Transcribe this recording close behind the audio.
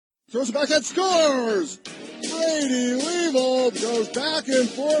Throws it back and scores! Brady Leibold goes back and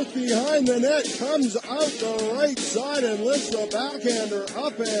forth behind the net, comes out the right side and lifts the backhander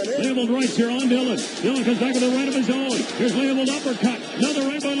up and in. Leibold rights here on Dillon. Dillon comes back with a right of his own. Here's Leibold uppercut.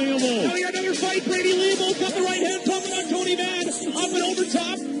 Another right by Leibold. Now we got another fight. Brady Leibold got the right hand pumping on Tony Mann. Up and over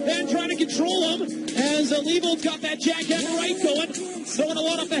top. And trying to control him as Leibold's got that jackhammer right going. Throwing a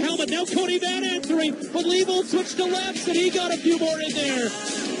lot off the helmet. Now Tony Mann answering. But Leibold switched to lefts and he got a few more in there.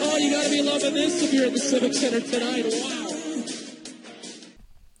 Oh, you got to be loving this if you're at the Civic Center tonight. Wow.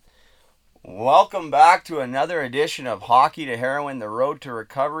 Welcome back to another edition of Hockey to Heroin, the Road to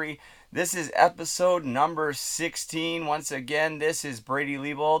Recovery. This is episode number 16. Once again, this is Brady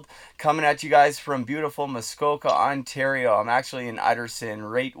Leibold coming at you guys from beautiful Muskoka, Ontario. I'm actually in Utterson,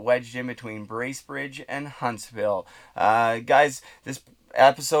 right wedged in between Bracebridge and Huntsville. Guys, this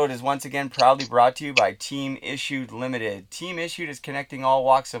episode is once again proudly brought to you by Team Issued Limited. Team Issued is connecting all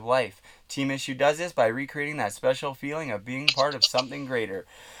walks of life. Team Issued does this by recreating that special feeling of being part of something greater.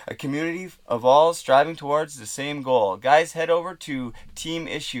 A community of all striving towards the same goal. Guys, head over to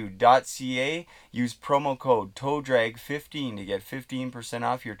teamissued.ca. Use promo code TOEDRAG15 to get 15%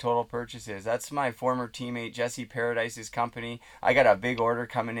 off your total purchases. That's my former teammate Jesse Paradise's company. I got a big order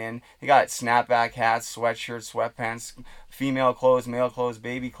coming in. They got snapback hats, sweatshirts, sweatpants, female clothes, male clothes,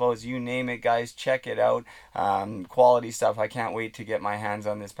 baby clothes, you name it, guys. Check it out. Quality stuff. I can't wait to get my hands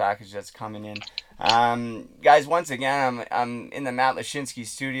on this package that's coming in. Guys, once again, I'm in the Matt Lashinsky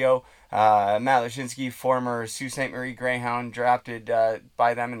studio. Matt Lashinsky, former Sault Ste. Marie Greyhound, drafted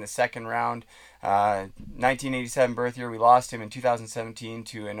by them in the second round. 1987 birth year. We lost him in 2017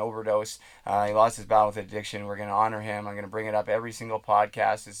 to an overdose. He lost his battle with addiction. We're going to honor him. I'm going to bring it up every single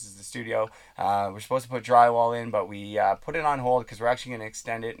podcast. This is the studio. We're supposed to put drywall in, but we put it on hold because we're actually going to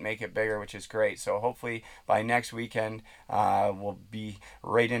extend it and make it bigger, which is great. So hopefully by next weekend, we'll be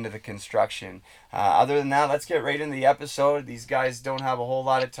right into the construction. Other than that, let's get right into the episode. These guys don't have a whole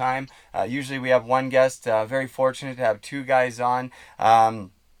lot of time. Usually we have one guest. Very fortunate to have two guys on.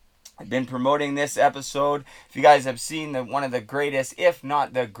 I've been promoting this episode. If you guys have seen one of the greatest, if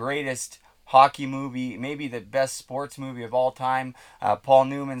not the greatest, hockey movie, maybe the best sports movie of all time, Paul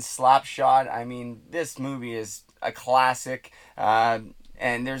Newman's Slapshot. I mean, this movie is a classic. And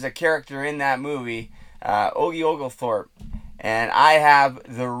there's a character in that movie, Ogie Oglethorpe. And I have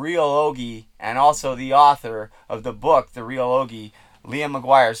the real Ogie and also the author of the book, The Real Ogie, Liam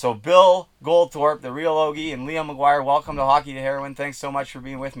McGuire. So Bill Goldthorpe, the real Ogie, and Liam McGuire, welcome to Hockey to Heroin. Thanks so much for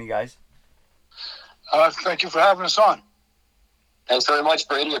being with me, guys. Thank you for having us on. Thanks very much,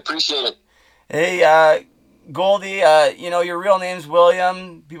 Brady. Appreciate it. Hey, Goldie, your real name's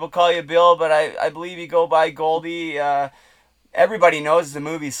William. People call you Bill, but I believe you go by Goldie. Everybody knows the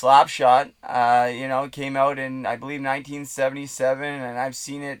movie Slapshot. It came out in, I believe, 1977, and I've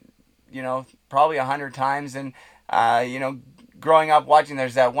seen it, probably 100 times. And, growing up watching,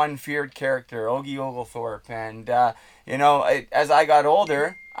 there's that one feared character, Ogie Oglethorpe. And, as I got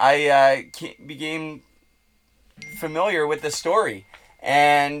older, I became familiar with the story.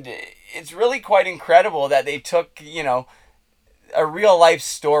 And it's really quite incredible that they took, a real life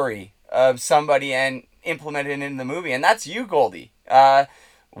story of somebody and implemented it in the movie. And that's you, Goldie. Wow,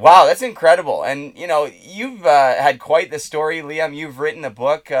 that's incredible. And, you've had quite the story, Liam. You've written the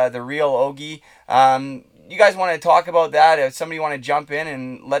book, The Real Ogie. You guys want to talk about that? If somebody want to jump in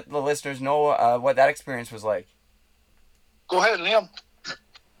and let the listeners know what that experience was like. Go ahead, Liam.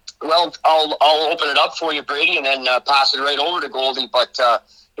 Well, I'll open it up for you, Brady, and then pass it right over to Goldie. But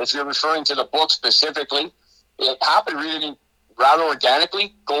if you're referring to the book specifically, it happened really rather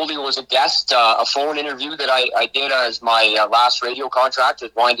organically. Goldie was a guest, a phone interview that I did as my last radio contract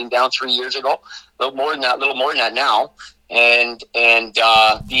is winding down 3 years ago. A little more than that now. And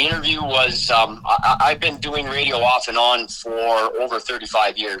the interview was, I've been doing radio off and on for over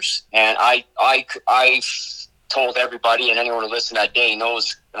 35 years. And I told everybody, and anyone who listened that day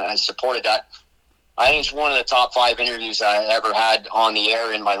knows I supported that. I think it's one of the top 5 interviews I ever had on the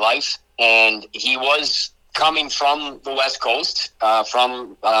air in my life. And he was coming from the West Coast,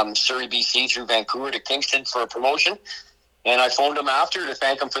 from Surrey, BC, through Vancouver to Kingston for a promotion. And I phoned him after to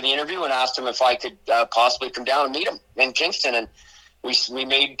thank him for the interview and asked him if I could possibly come down and meet him in Kingston. And we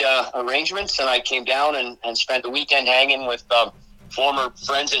made arrangements, and I came down and spent the weekend hanging with former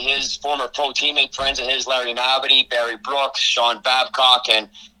friends of his, former pro teammate friends of his, Larry Mavety, Barry Brooks, Sean Babcock, and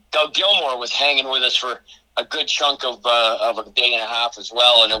Doug Gilmore was hanging with us for a good chunk of a day and a half as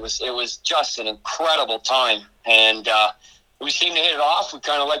well. And it was just an incredible time. And we seemed to hit it off. We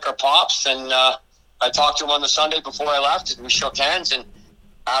kind of like our pops, and I talked to him on the Sunday before I left, and we shook hands and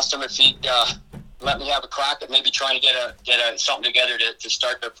asked him if he'd let me have a crack at maybe trying to get something together to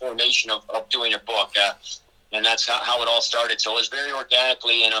start the formation of doing a book. And that's how it all started. So it was very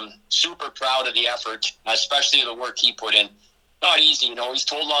organically, and I'm super proud of the effort, especially the work he put in. Not easy, he's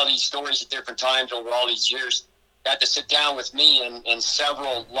told all these stories at different times over all these years. Had to sit down with me in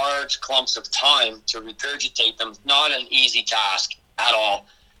several large clumps of time to regurgitate them. Not an easy task at all.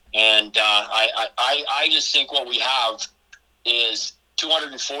 And I just think what we have is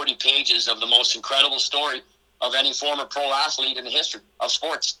 240 pages of the most incredible story of any former pro athlete in the history of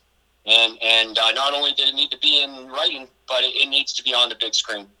sports. And not only did it need to be in writing, but it needs to be on the big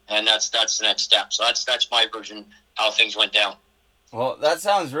screen. And that's the next step. So that's my version how things went down. Well, that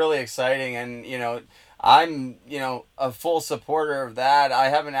sounds really exciting. And, I'm, a full supporter of that. I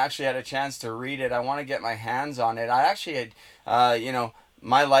haven't actually had a chance to read it. I want to get my hands on it. I actually had,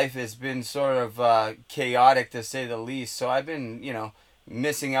 my life has been sort of chaotic, to say the least. So I've been,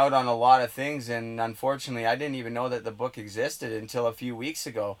 missing out on a lot of things. And unfortunately, I didn't even know that the book existed until a few weeks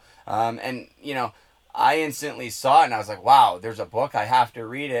ago. And, I instantly saw it and I was like, wow, there's a book. I have to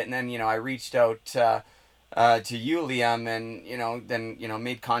read it. And then, I reached out to you, Liam, and then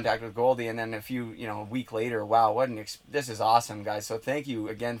made contact with Goldie, and then a week later, wow, this is awesome, guys. So thank you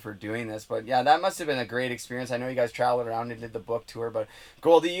again for doing this. But yeah, that must have been a great experience. I know you guys traveled around and did the book tour, but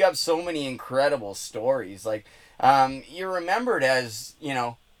Goldie, you have so many incredible stories. Like you're remembered as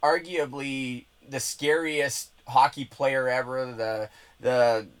arguably the scariest hockey player ever,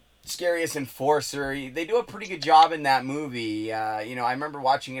 the scariest enforcer. They do a pretty good job in that movie. I remember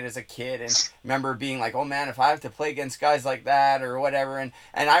watching it as a kid and remember being like, oh man, if I have to play against guys like that or whatever. And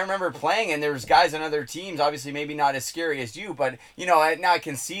I remember playing and there was guys on other teams, obviously maybe not as scary as you, but now I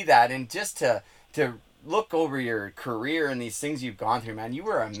can see that. And just to look over your career and these things you've gone through, man, you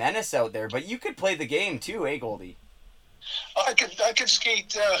were a menace out there, but you could play the game too, eh, Goldie? I could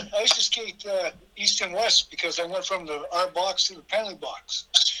skate. I used to skate east and west because I went from our box to the penalty box.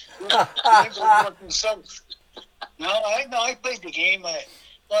 South. No, I played the game. A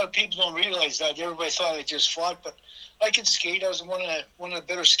lot of people don't realize that. Everybody thought I just fought, but I could skate. I was one of the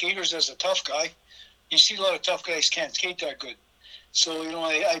better skaters as a tough guy. You see, a lot of tough guys can't skate that good. So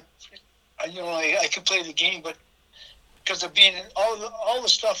I could play the game, but because of being all the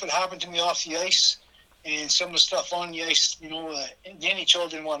stuff that happened to me off the ice. And some of the stuff on the ice, the NHL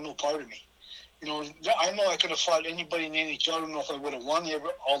didn't want no part of me. I know I could have fought anybody in the NHL. I don't know if I would have won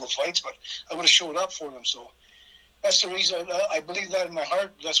all the fights, but I would have showed up for them. So that's the reason I believe that in my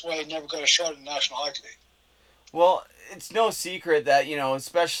heart. That's why I never got a shot in the National Hockey League. Well, it's no secret that,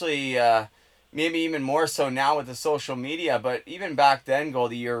 especially maybe even more so now with the social media, but even back then,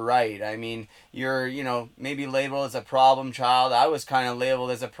 Goldie, you're right. I mean, you're, maybe labeled as a problem child. I was kind of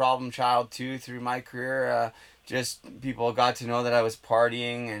labeled as a problem child too through my career. Just people got to know that I was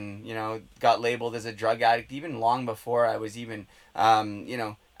partying and, got labeled as a drug addict even long before I was even,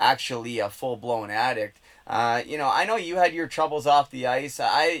 actually a full-blown addict. I know you had your troubles off the ice.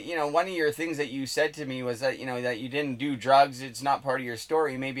 One of your things that you said to me was that, that you didn't do drugs. It's not part of your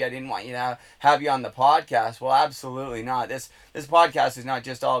story. Maybe I didn't want you to have you on the podcast. Well, absolutely not. This podcast is not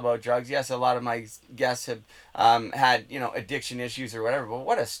just all about drugs. Yes, a lot of my guests have had, addiction issues or whatever, but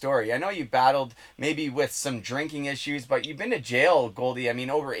what a story. I know you battled maybe with some drinking issues, but you've been to jail, Goldie. I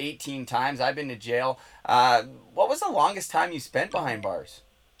mean, over 18 times I've been to jail. What was the longest time you spent behind bars?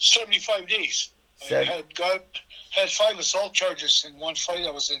 75 days. I had 5 assault charges in one fight I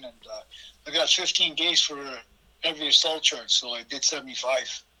was in, and I got 15 days for every assault charge, so I did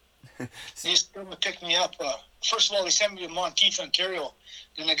 75. They used to pick me up. First of all, they sent me to Monteith, Ontario.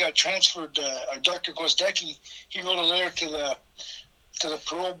 Then I got transferred. Dr. Gwozdecki, he wrote a letter to the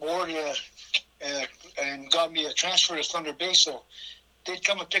parole board and got me a transfer to Thunder Bay. So they'd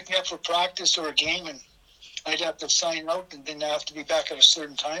come and pick me up for practice or a game, and I'd have to sign out, and then I have to be back at a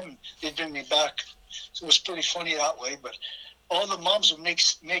certain time, and they'd bring me back. So it was pretty funny that way. But all the moms would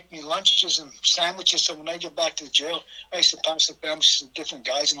make me lunches and sandwiches. So when I get back to the jail, I used to pass the sandwiches to different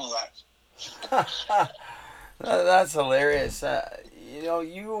guys and all that. That's hilarious. You're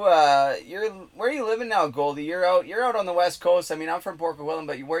where are you living now, Goldie? You're out on the West Coast. I mean, I'm from Port Coquitlam,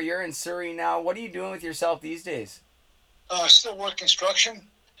 but where you're in Surrey now, what are you doing with yourself these days? Still work construction.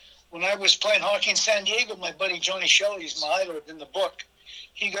 When I was playing hockey in San Diego, my buddy Johnny Shelley, he's my idol in the book.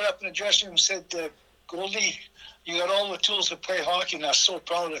 He got up in the dressing room and said, Goldie, you got all the tools to play hockey. And I was so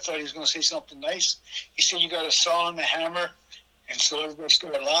proud. I thought he was going to say something nice. He said, you got a saw and a hammer. And so everybody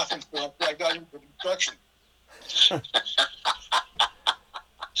started laughing. So I got into construction.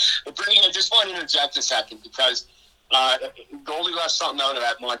 Brady, I just want to interject a second because Goldie left something out of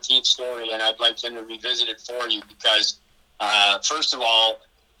that Monteith story, and I'd like him to revisit it for you because, first of all,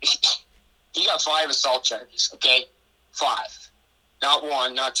 He got 5 assault charges, okay? 5. Not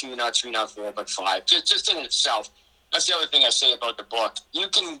 1, not 2, not 3, not 4, but 5. Just in itself. That's the other thing I say about the book. You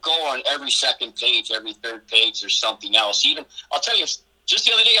can go on every second page, every third page, there's something else. Even, I'll tell you, just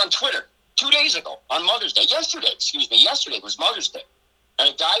the other day on Twitter, 2 days ago, on Mother's Day, yesterday was Mother's Day.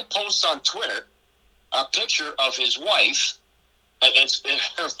 And a guy posts on Twitter a picture of his wife. It's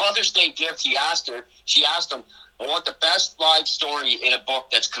her Mother's Day gift. She asked him, I want the best live story in a book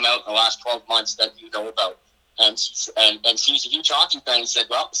that's come out in the last 12 months that you know about. And she's a huge hockey fan. He said,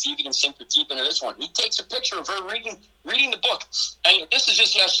 well, see if you can sink your teeth into this one. He takes a picture of her reading the book. And this is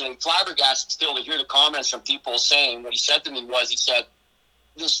just yesterday. Flabbergasted still to hear the comments from people saying, what he said to me was, he said,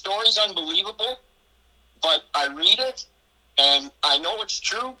 the story's unbelievable, but I read it, and I know it's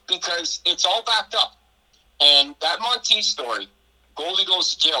true because it's all backed up. And that Monteith story, Goldie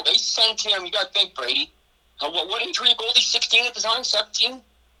goes to jail. They sent him, you got to think, Brady, what age were you, Goldie? 16 at the time? 17?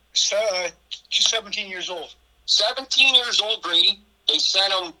 She's 17 years old. 17 years old, Brady. They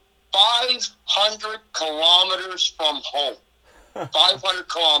sent him 500 kilometers from home. 500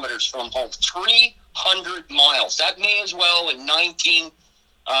 kilometers from home. 300 miles. That may as well, in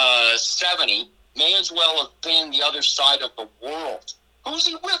 1970, may as well have been the other side of the world. Who's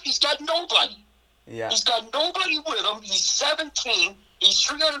he with? He's got nobody. Yeah. He's got nobody with him. He's 17. He's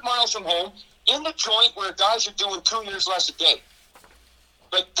 300 miles from home in the joint where guys are doing 2 years less a day.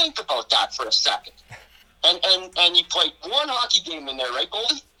 But think about that for a second. And you played 1 hockey game in there, right,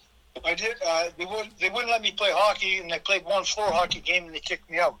 Goldie? I did. They wouldn't let me play hockey, and I played 1 floor hockey game, and they kicked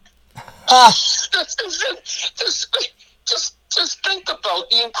me out. Just think about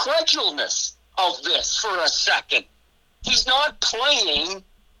the incredulousness of this for a second. He's not playing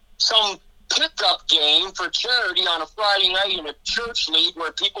some pickup game for charity on a Friday night in a church league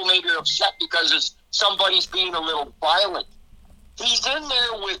where people maybe are upset because somebody's being a little violent. He's in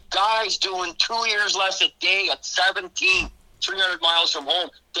there with guys doing 2 years less a day at 17, 300 miles from home.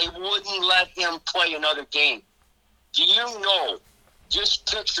 They wouldn't let him play another game. Do you know, just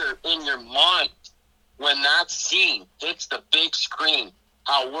picture in your mind when that scene hits the big screen,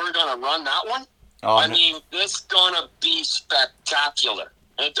 how we're going to run that one? I mean, it's going to be spectacular.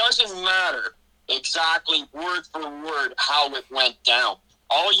 And it doesn't matter exactly word for word how it went down.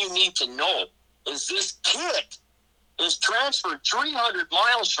 All you need to know is this kid is transferred 300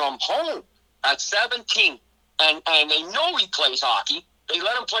 miles from home at 17. And they know he plays hockey. They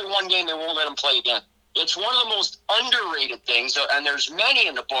let him play 1 game. They won't let him play again. It's one of the most underrated things. And there's many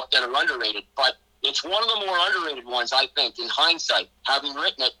in the book that are underrated. But it's one of the more underrated ones, I think, in hindsight, having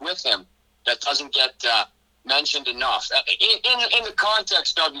written it with him, that doesn't get mentioned enough. In the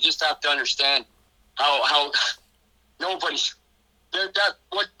context of, you just have to understand how nobody...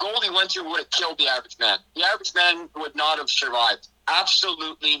 what Goldie went through would have killed the average man. The average man would not have survived.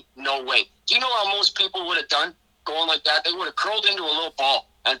 Absolutely no way. Do you know how most people would have done going like that? They would have curled into a little ball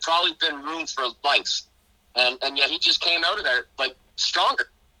and probably been ruined for life. And yet he just came out of there like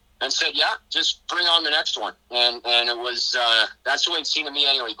stronger and said, yeah, just bring on the next one. And it was, that's the way it seemed to me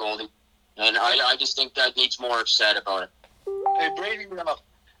anyway, Goldie. And I just think that needs more said about it. Hey, Brady, when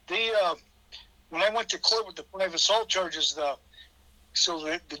I went to court with the 5 assault charges, so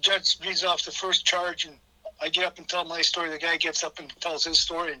the judge reads off the first charge, and I get up and tell my story. The guy gets up and tells his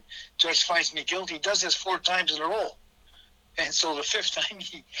story, and the judge finds me guilty. He does this 4 times in a row. And so the 5th time,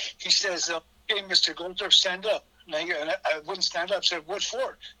 he says, okay, Mr. Goldthorpe, stand up. And I wouldn't stand up. I said, what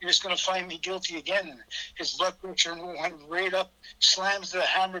for? You're just going to find me guilty again. And his blood pressure went right up, slams the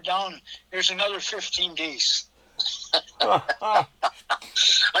hammer down. There's another 15 days. I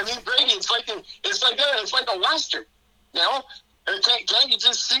mean, Brady, it's like a Western, you know? Can't you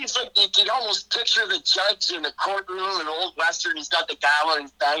just see? It's like you can almost picture the judge in the courtroom in old Western. He's got the gavel and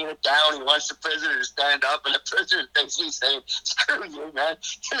he's banging it down. He wants the prisoner to stand up, and the prisoner basically saying, screw you, man.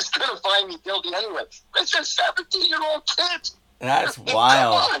 You're just going to find me guilty anyway. It's a 17-year-old kid. That's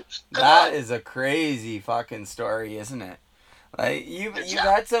wild. That is a crazy fucking story, isn't it? Like you've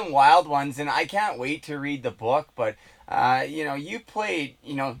had some wild ones, and I can't wait to read the book. But you played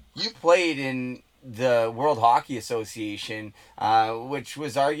in the World Hockey Association, which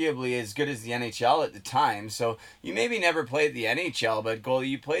was arguably as good as the NHL at the time. So you maybe never played the NHL, but Goldie,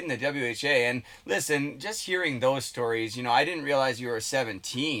 you played in the WHA. And listen, just hearing those stories, I didn't realize you were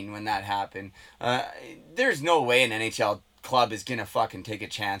 17 when that happened. There's no way an NHL club is gonna fucking take a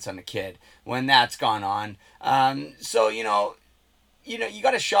chance on a kid when that's gone on. So you got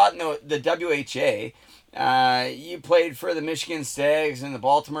a shot in the WHA. You played for the Michigan Stags and the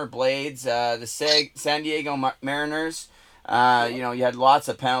Baltimore Blades, the San Diego Mariners. You had lots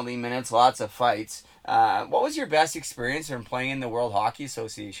of penalty minutes, lots of fights. What was your best experience from playing in the World Hockey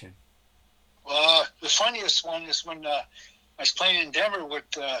Association? The funniest one is when I was playing in Denver with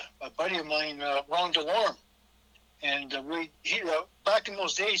a buddy of mine, Ron DeLorme. And back in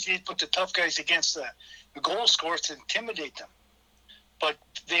those days, he'd put the tough guys against the goal scorers to intimidate them. But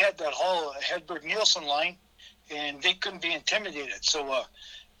they had that whole Hedberg-Nielsen line, and they couldn't be intimidated. So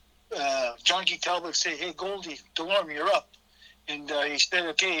John G. Talbot would say, "Hey, Goldie, DeLorme, you're up." And he said,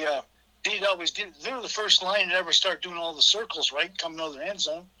 "Okay, they'd always do. They were the first line to ever start doing all the circles, right, coming out of the end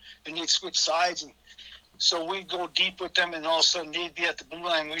zone, and they'd switch sides, and so we'd go deep with them, and all of a sudden they'd be at the blue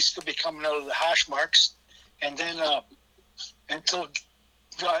line. We'd still be coming out of the hash marks, and then until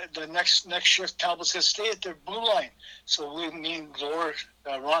the next shift, Talbot says, stay at the blue line. So me and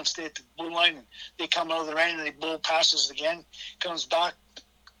Ron stay at the blue line, and they come out of the end, and they blow passes again. Comes back,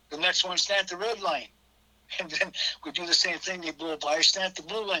 the next one stand at the red line. And then we do the same thing. They blow by, stand at the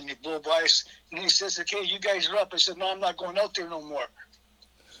blue line. They blow by us. And he says, okay, you guys are up. I said, no, I'm not going out there no more.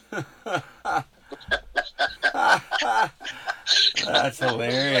 That's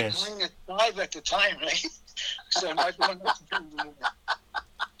hilarious. Like at 5 at the time, right? So I'm not going out there no more.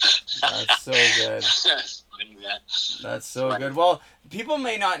 That's so good. That's so good. Well, people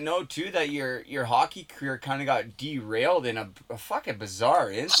may not know too that your hockey career kind of got derailed in a fucking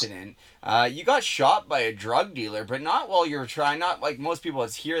bizarre incident. You got shot by a drug dealer, but not while you were trying. Not like most people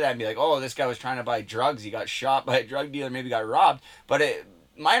would hear that and be like, "Oh, this guy was trying to buy drugs. He got shot by a drug dealer. Maybe got robbed." But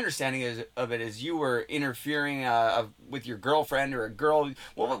my understanding of it is you were interfering with your girlfriend or a girl.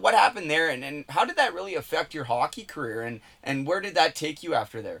 What happened there, and how did that really affect your hockey career, and where did that take you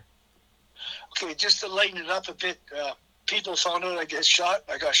after there? Okay, just to lighten it up a bit, people found out I got shot,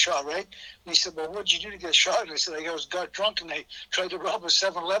 right? And he said, well, what did you do to get shot? And I said, I got drunk and I tried to rob a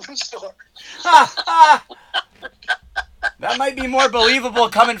 7-Eleven store. That might be more believable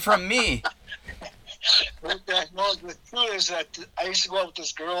coming from me. Well, the truth is that I used to go out with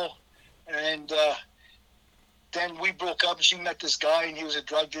this girl, and then we broke up, and she met this guy, and he was a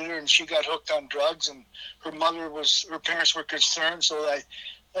drug dealer, and she got hooked on drugs, and her parents were concerned, so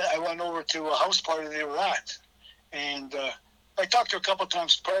I went over to a house party they were at, and I talked to her a couple of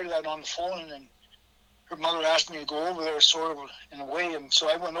times prior to that on the phone, and her mother asked me to go over there sort of in a way, and so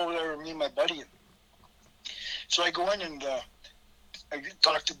I went over there with me and my buddy. So I go in, and I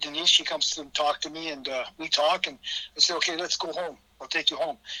talk to Denise. She comes to talk to me, and we talk, and I say, okay, let's go home. I'll take you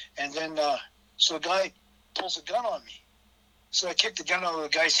home. And then so the guy pulls a gun on me. So I kick the gun out of the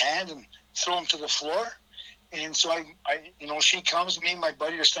guy's hand and throw him to the floor. And so I she comes, me and my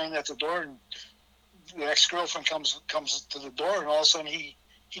buddy are standing at the door, and the ex-girlfriend comes to the door, and all of a sudden he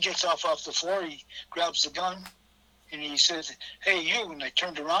gets off the floor, he grabs the gun, and he says, hey, you, and I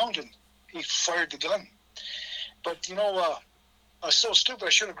turned around, and he fired the gun. But, I was so stupid, I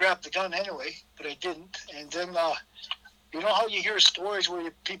should have grabbed the gun anyway, but I didn't. And then, you know how you hear stories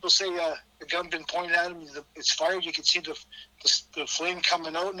where people say the gun been pointed at him, it's fired, you can see the flame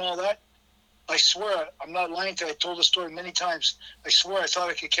coming out and all that? I swear, I'm not lying to you. I told the story many times. I swear I thought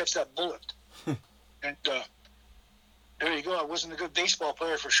I could catch that bullet. And there you go. I wasn't a good baseball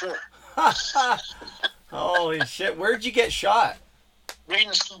player for sure. Holy shit. Where'd you get shot? Right in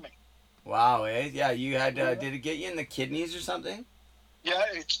the stomach. Wow, Yeah, you had, did it get you in the kidneys or something? Yeah,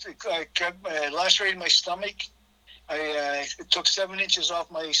 I lacerated my stomach. It took 7 inches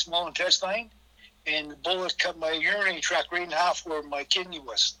off my small intestine, and the bullet cut my urinary tract right in half where my kidney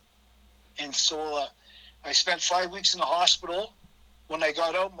was. And so I spent 5 weeks in the hospital. When I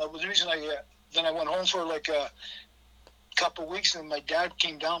got out, the reason then I went home for like a couple of weeks, and my dad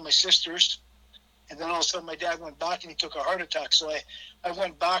came down, my sisters, and then all of a sudden my dad went back and he took a heart attack. So I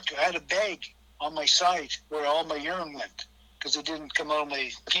went back. I had a bag on my side where all my urine went because it didn't come out of my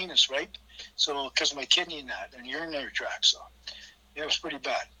penis, right? So because of my kidney and urinary tract. So it was pretty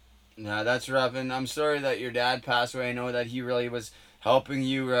bad. No, that's rough, and I'm sorry that your dad passed away. I know that he really was helping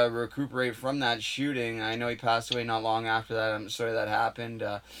you recuperate from that shooting. I know he passed away not long after that. I'm sorry that happened.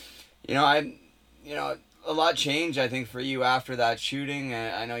 A lot changed, I think, for you after that shooting.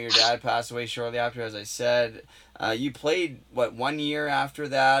 I know your dad passed away shortly after, as I said. You played, 1 year after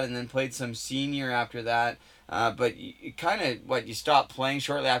that, and then played some senior after that. But you kind of, you stopped playing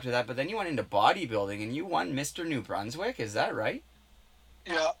shortly after that, but then you went into bodybuilding, and you won Mr. New Brunswick. Is that right?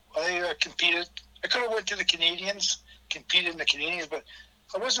 Yeah, I competed. I could have went to the Canadians, competed in the Canadians, but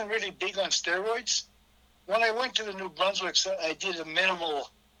I wasn't really big on steroids. When I went to the New Brunswick, I did a minimal.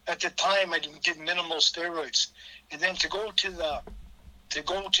 At the time, I did minimal steroids, and then to go to the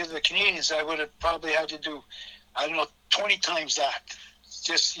Canadians, I would have probably had to do, 20 times that,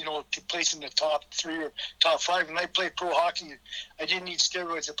 just to place in the top 3 or top 5. And I played pro hockey. I didn't need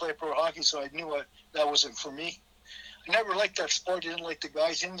steroids to play pro hockey, so I knew that wasn't for me. I never liked that sport. I didn't like the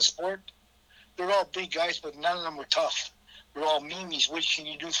guys in the sport. they're all big guys, but none of them were tough. They're all memes. What can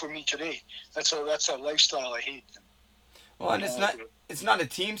you do for me today? That's a lifestyle I hate. Well, and it's not a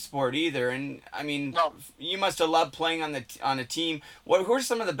team sport either. And I mean, No. you must have loved playing on a team. Who are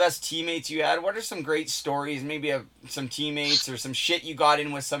some of the best teammates you had? What are some great stories? Maybe some teammates or some shit you got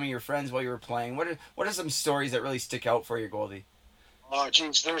in with some of your friends while you were playing. What are some stories that really stick out for you, Goldie? Oh,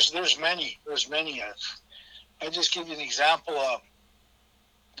 geez, there's many. There's many. I just give you an example.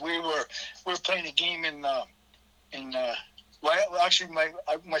 We were playing a game in actually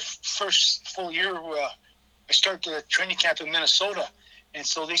my first full year. I started the training camp in Minnesota, and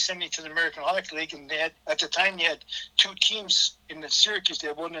so they sent me to the American Hockey League. And at the time they had two teams in the Syracuse. They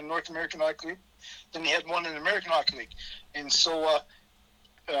had one in the North American Hockey League, then they had one in the American Hockey League. And so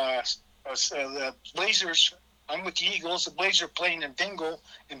the Blazers. I'm with the Eagles. The Blazers are playing in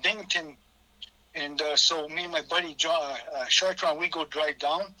Binghamton. And so me and my buddy John Chartron, we go drive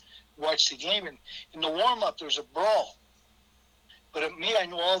down, watch the game. And in the warm-up, there's a brawl. But I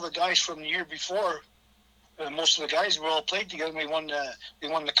know all the guys from the year before. Most of the guys, we all played together. We won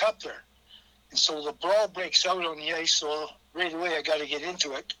the cup there. And so the brawl breaks out on the ice. So right away, I got to get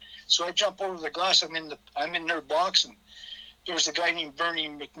into it. So I jump over the glass. I'm in their box, and there was a guy named Bernie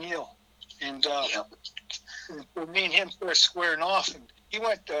McNeil. And me and him started squaring off, and he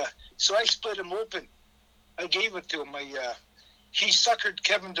went. So I split him open. I gave it to him. He suckered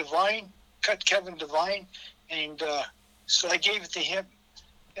Kevin Devine, cut Kevin Devine, and so I gave it to him.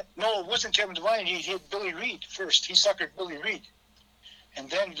 No, it wasn't Kevin Devine. He hit Billy Reed first. He suckered Billy Reed, and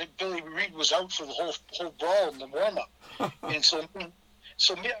then Billy Reed was out for the whole brawl in the warm up. And so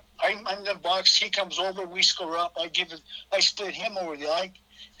me, I'm in the box. He comes over. We score up. I split him over the eye,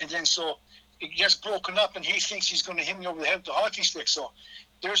 and then so it gets broken up, and he thinks he's going to hit me over the head with the hockey stick. So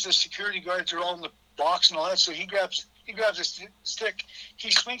there's the security guards. They're all in the box and all that. So he grabs a stick.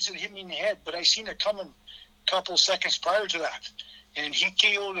 He swings it, hit me in the head. But I seen it coming a couple seconds prior to that, and he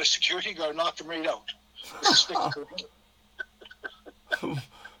KO'd the security guard, knocked him right out.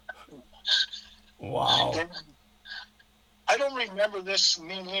 Wow. And I don't remember this.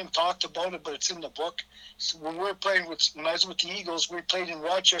 Me and Liam talked about it, but it's in the book. So when I was with the Eagles, we played in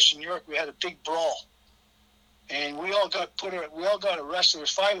Rochester, New York. We had a big brawl, and we all got arrested. There's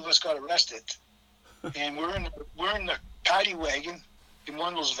 5 of us got arrested, and we're in the paddy wagon in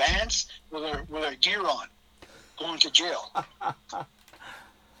one of those vans with our gear on, going to jail.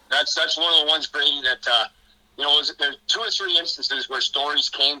 That's one of the ones, Brady, that there's 2 or 3 instances where stories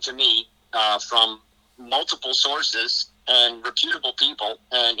came to me from multiple sources and reputable people,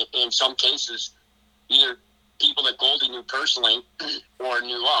 and in some cases, either people that Goldie knew personally or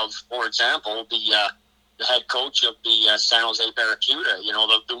knew of. For example, the head coach of the San Jose Barracuda,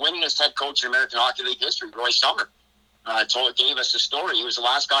 the winningest head coach in American Hockey League history, Roy Summer, gave us a story. He was the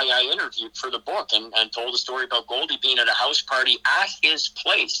last guy I interviewed for the book, and told a story about Goldie being at a house party at his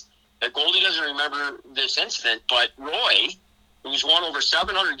place. That Goldie doesn't remember this incident, but Roy, who's won over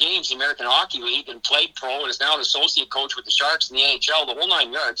 700 games in the American Hockey League and played pro and is now an associate coach with the Sharks in the NHL, the whole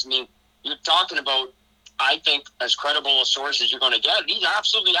 9 yards. I mean, you're talking about, I think, as credible a source as you're going to get. He's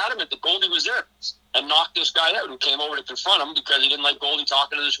absolutely adamant that Goldie was there and knocked this guy out, and came over to confront him because he didn't like Goldie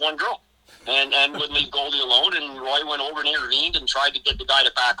talking to this one girl. And wouldn't leave Goldie alone, and Roy went over and intervened and tried to get the guy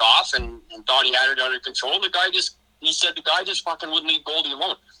to back off and thought he had it under control. He said the guy just fucking wouldn't leave Goldie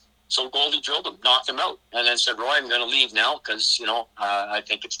alone. So Goldie drilled him, knocked him out, and then said, Roy, I'm going to leave now because, I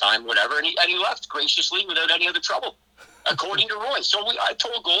think it's time, whatever. And he left graciously without any other trouble, according to Roy. So I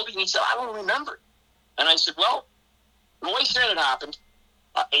told Goldie, and he said, I don't remember. And I said, well, Roy said it happened.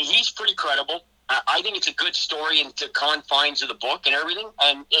 He's pretty credible. I think it's a good story into confines of the book and everything.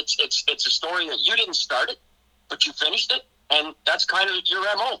 And it's a story that you didn't start it, but you finished it. And that's kind of your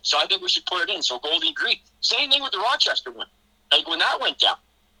MO. So I think we should put it in. So Goldie agreed. Same thing with the Rochester one. Like when that went down.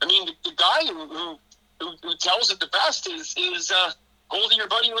 I mean, the guy who tells it the best is Goldie, your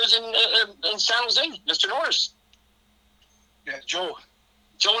buddy, was in San Jose, Mr. Norris. Yeah, Joe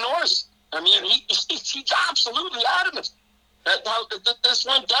Norris. I mean, he's absolutely adamant that this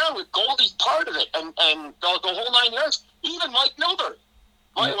went down with Goldie's part of it, and the whole 9 yards. Even Mike Milbury,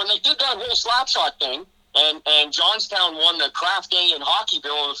 when they did that whole slap shot thing, and Johnstown won the Kraft Day in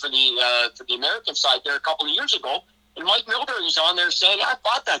Hockeyville for the American side there a couple of years ago. And Mike Milbury was on there saying, I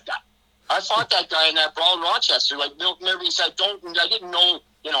fought that guy. I fought that guy in that brawl in Rochester. Like Milbury said, I didn't know,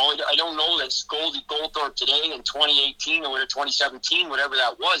 I don't know that's Goldie Goldthorpe today in 2018 or 2017, whatever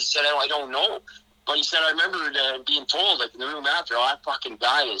that was. He said, I don't know. But he said, I remember being told, like in the room after, that fucking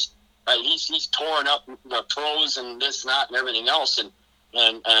guy is, he's torn up the pros and this and that and everything else. And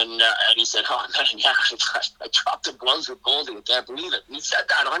And he said, "Oh man, yeah, I dropped the gloves with Goldie. I can't believe it." And he said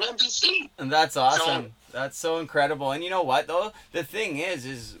that on NBC. And that's awesome. That's so incredible. And you know what though? The thing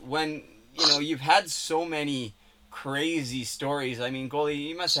is when you've had so many crazy stories. I mean, Goldie,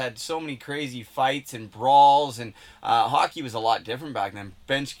 you must have had so many crazy fights and brawls, and hockey was a lot different back then.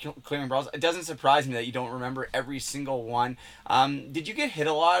 Bench clearing brawls. It doesn't surprise me that you don't remember every single one. Did you get hit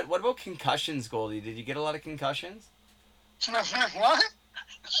a lot? What about concussions, Goldie? Did you get a lot of concussions? What?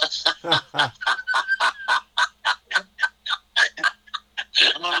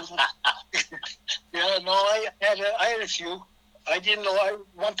 Yeah, no, I had a few. I didn't know.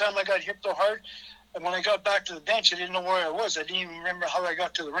 One time I got hit so hard, and when I got back to the bench, I didn't know where I was. I didn't even remember how I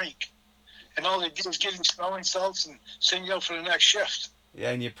got to the rink. And all they did was give me smelling salts and send you out for the next shift. Yeah,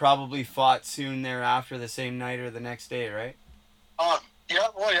 and you probably fought soon thereafter, the same night or the next day, right? Yeah,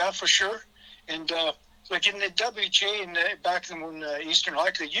 well, yeah, for sure. And like in the WHA and back in Eastern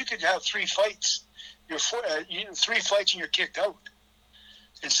Hockey, you could have 3 fights. 3 fights and you're kicked out.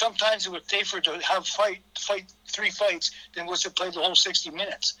 And sometimes it would safer to have fight 3 fights than was to play the whole 60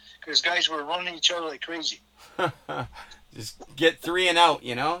 minutes because guys were running each other like crazy. Just get 3 and out,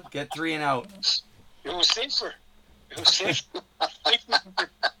 Get 3 and out. It was safer. It was safe. I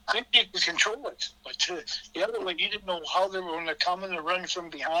think you could control it. But the other one, you didn't know how they were going to come and run from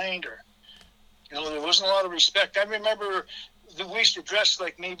behind, or there wasn't a lot of respect. I remember we used to dress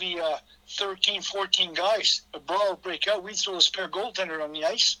like maybe 13, 14 guys. A brawl would break out. We'd throw a spare goaltender on the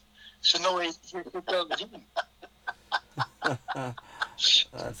ice, so nobody could pick out the team.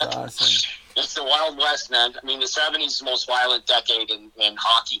 That's awesome. It's the Wild West, man. I mean, the 70s is the most violent decade in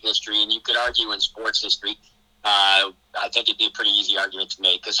hockey history, and you could argue in sports history. I think it'd be a pretty easy argument to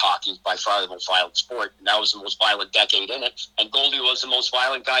make because hockey is by far the most violent sport, and that was the most violent decade in it. And Goldie was the most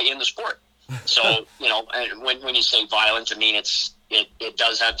violent guy in the sport. So, and when you say violent, I mean, it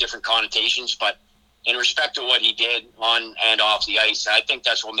does have different connotations, but in respect to what he did on and off the ice, I think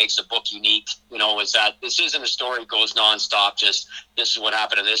that's what makes the book unique, is that this isn't a story that goes nonstop, just this is what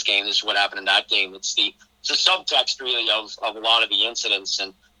happened in this game, this is what happened in that game. It's a subtext really of a lot of the incidents,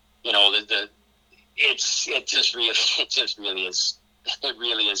 and, it just really is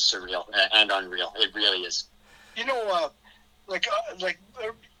surreal and unreal. It really is.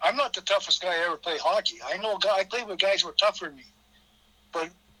 I'm not the toughest guy I ever played hockey. I played with guys who were tougher than me. But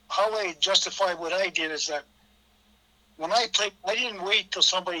how I justify what I did is that when I played, I didn't wait till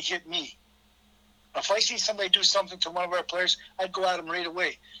somebody hit me. If I see somebody do something to one of our players, I'd go at them right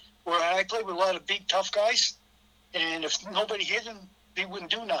away. Where I played with a lot of big, tough guys, and if nobody hit them, they wouldn't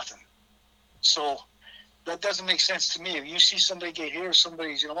do nothing. So that doesn't make sense to me. If you see somebody get hit or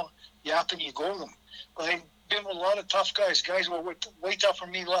somebody's, yapping, you go to them. But I've been with a lot of tough guys. Guys who were way tougher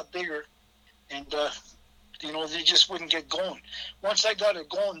than me, a lot bigger. And, they just wouldn't get going. Once I got it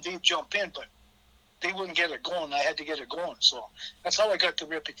going, they'd jump in, but they wouldn't get it going. I had to get it going. So that's how I got the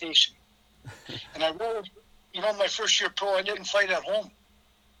reputation. And I really, my first year pro, I didn't fight at home.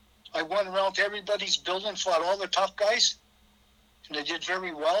 I went around to everybody's building, fought all the tough guys, and I did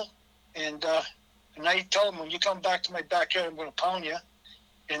very well. And I tell them, when you come back to my backyard, I'm going to pound you.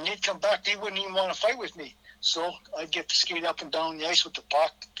 And they'd come back, they wouldn't even want to fight with me. So I'd get to skate up and down the ice with the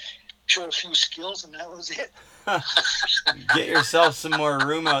puck, show a few skills, and that was it. Get yourself some more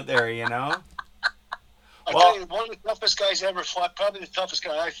room out there, I tell you, one of the toughest guys I ever fought, probably the toughest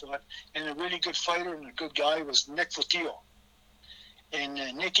guy I fought, and a really good fighter and a good guy, was Nick Fotillo. And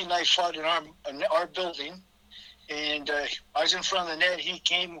Nicky and I fought in our building, and I was in front of the net. He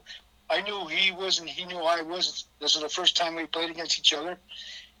came. I knew he was, and he knew I was. This was the first time we played against each other.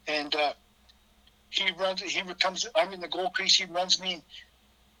 And he comes, I'm in the goal crease, he runs me,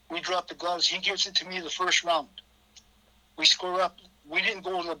 we drop the gloves, he gives it to me the first round. We score up. We didn't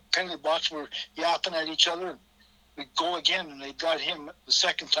go to the penalty box, we're yapping at each other. We go again, and they got him the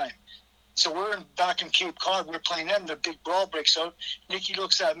second time. So we're back in Cape Cod, we're playing them, the big brawl breaks out. Nicky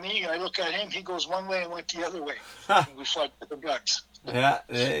looks at me, I look at him, he goes one way and went the other way. And we fought the guts. Yeah,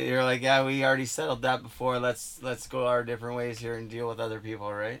 you're like, yeah, we already settled that before. Let's go our different ways here and deal with other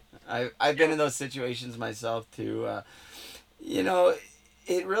people, right? I've been in those situations myself too.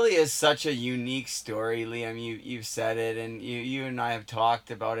 It really is such a unique story, Liam. You've said it, and you and I have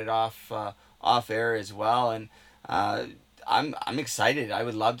talked about it off air as well. And I'm excited. I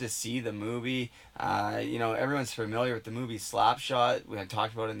would love to see the movie. Everyone's familiar with the movie Slapshot. We had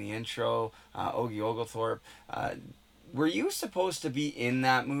talked about it in the intro. Ogie Oglethorpe. Were you supposed to be in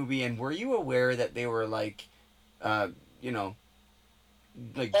that movie, and were you aware that they were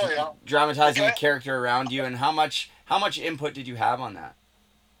dramatizing the character around you, and how much input did you have on that?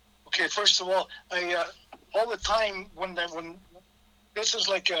 Okay, first of all, I all the time when this is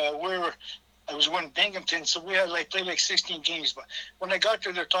like where I was in Binghamton, so we had played 16 games. But when I got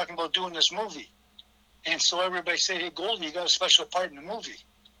there, they're talking about doing this movie, and so everybody said, "Hey, Goldie, you got a special part in the movie."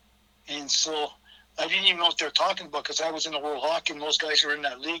 And so I didn't even know what they were talking about because I was in the World Hockey, and those guys were in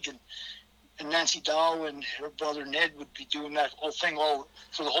that league, and Nancy Dow and her brother Ned would be doing that whole thing all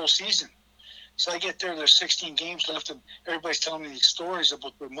for the whole season. So I get there, there's 16 games left, and everybody's telling me these stories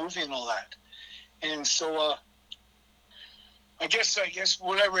about the movie and all that. And so I guess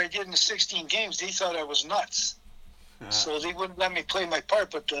whatever I did in the 16 games, they thought I was nuts. So they wouldn't let me play my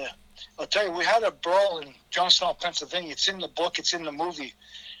part. But I'll tell you, we had a brawl in Johnstown, Pennsylvania. It's in the book. It's in the movie.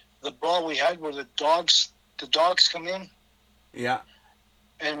 The brawl we had where the dogs come in. Yeah.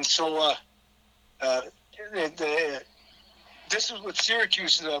 And so this is with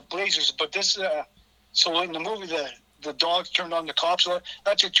Syracuse Blazers. But this so in the movie the dogs turned on the cops. So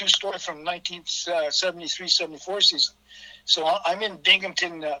that's a true story from 1973-74 season. So I'm in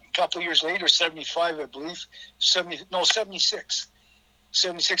Binghamton a couple of years later, 75, I believe. 76,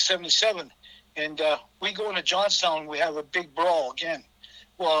 77. And we go into Johnstown, we have a big brawl again.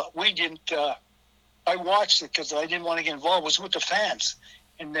 Well, we didn't. I watched it because I didn't want to get involved. It was with the fans.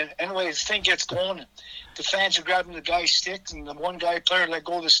 And then, anyway, the thing gets going. And the fans are grabbing the guy's stick, and the one player let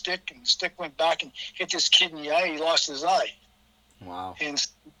go of the stick, and the stick went back and hit this kid in the eye. He lost his eye. Wow. And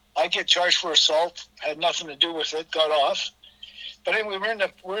I get charged for assault. Had nothing to do with it. Got off. But anyway,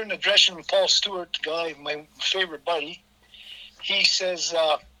 we're in the dressing room. Paul Stewart, the guy, my favorite buddy, he says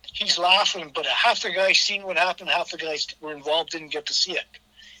he's laughing, but half the guys seen what happened, half the guys were involved didn't get to see it.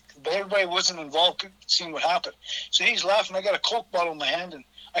 But everybody wasn't involved seeing what happened. So he's laughing. I got a Coke bottle in my hand, and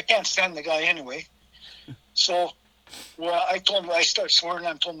I can't stand the guy anyway. So I told him, I started swearing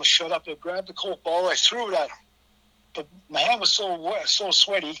at him, told him to shut up. I grabbed the Coke bottle, I threw it at him. But my hand was so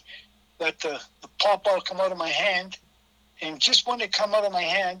sweaty that the pop bottle come out of my hand. And just when it come out of my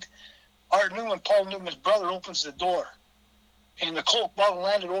hand, Art Newman, Paul Newman's brother, opens the door. And the Coke bottle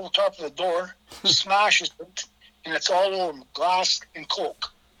landed over the top of the door, smashes it, and it's all over glass and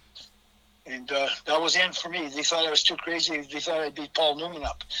Coke. And that was the end for me. They thought I was too crazy. They thought I'd beat Paul Newman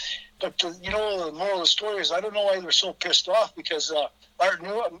up. But, the moral of the story is I don't know why they were so pissed off because Art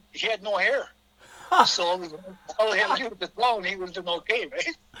Newman, he had no hair. So all he had to do was the clown, he would have been okay,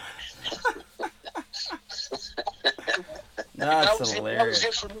 right? That's hilarious. That was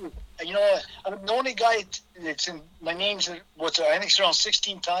it for me. I'm the only guy that's in my name's I think it's around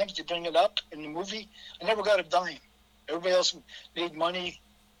 16 times to bring it up in the movie. I never got a dime. Everybody else made money,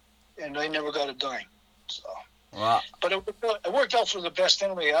 and I never got a dime. So, wow. But it worked out for the best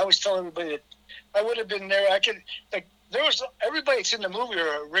anyway. I always tell everybody that I would have been there. There was everybody that's in the movie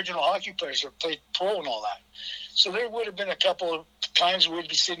are original hockey players that played pro and all that. So there would have been a couple of times we'd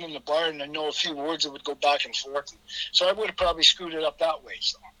be sitting in the bar and I know a few words that would go back and forth. So I would have probably screwed it up that way.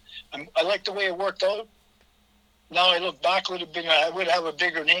 So I like the way it worked out. Now I look back, I would have a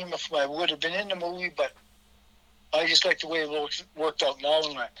bigger name if I would have been in the movie, but I just like the way it worked out now,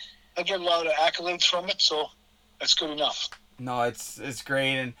 and I get a lot of accolades from it, so that's good enough. No, it's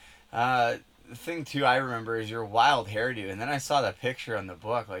great, and the thing too I remember is your wild hairdo, and then I saw that picture on the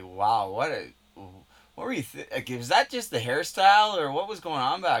book, like wow, what were you was that just the hairstyle, or what was going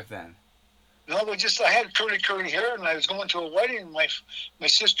on back then? No, I had curly hair, and I was going to a wedding, and my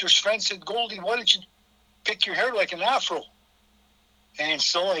sister's friend said, Goldie, why don't you pick your hair like an afro? And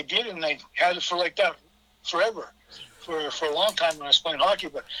so I did, and I had it for like that forever, for a long time when I was playing hockey.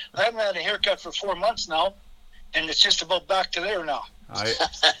 But I haven't had a haircut for 4 months now, and it's just about back to there now.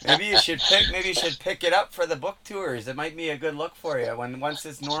 Maybe you should pick it up for the book tours. It might be a good look for you. Once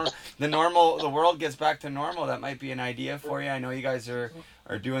it's the world gets back to normal, that might be an idea for you. I know you guys are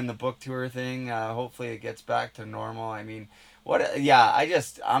doing the book tour thing. Hopefully it gets back to normal. I mean,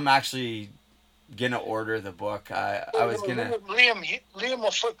 I'm actually gonna order the book. I was gonna.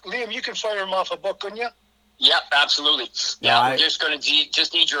 Liam, you can fire him off a book, couldn't you? Yep, absolutely. Yeah, we're just going to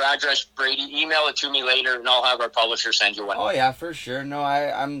just need your address, Brady. Email it to me later, and I'll have our publisher send you one. Oh yeah, for sure. No,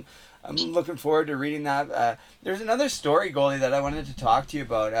 I'm looking forward to reading that. There's another story, Goldie, that I wanted to talk to you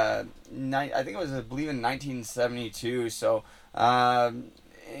about. I think it was, I believe, in 1972. So,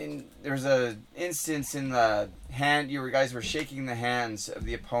 there's a instance in the hand. You guys were shaking the hands of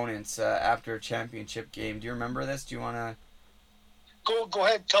the opponents after a championship game. Do you remember this? Do you want to? Go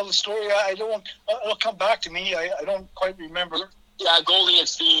ahead, tell the story. It'll come back to me. I don't quite remember. Yeah, Goldie,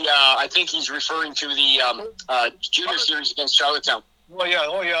 it's the, I think he's referring to the junior series against Charlottetown. Oh,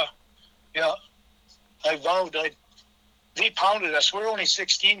 yeah. Yeah. I vowed. They pounded us. We're only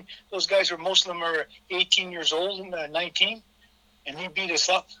 16. Those guys most of them are 18 years old and 19. And he beat us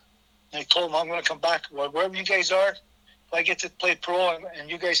up. And I told him, I'm going to come back. Wherever you guys are, I get to play pro and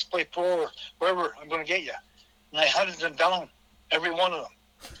you guys play pro or wherever, I'm going to get you. And I hunted them down, every one of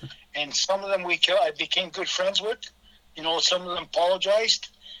them. And some of them I became good friends with. You know, some of them apologized,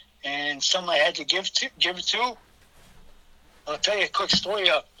 and some I had to give it to. I'll tell you a quick story.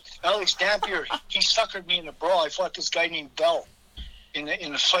 Alex Dampier, he suckered me in a brawl. I fought this guy named Bell in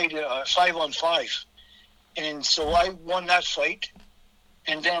the fight, 5-on-5. And so I won that fight.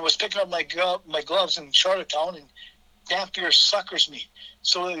 And then I was picking up my gloves in Charlottetown, and Dampier suckers me.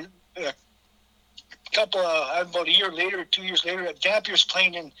 So about a year later, 2 years later, Dampier's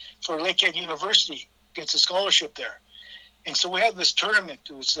playing for Lakehead University, gets a scholarship there. And so we had this tournament.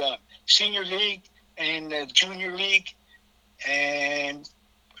 It was senior league and junior league, and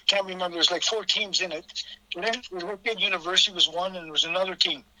I can't remember. There's like 4 teams in it. And then Lakehead University was one, and there was another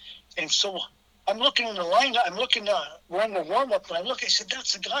team. And so I'm looking in the lineup. I'm looking we're in the warm up, and I look. I said,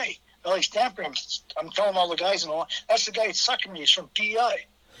 "That's the guy, Alex Dampier." I'm telling all the guys and all. That's the guy that's sucking me. He's from PEI.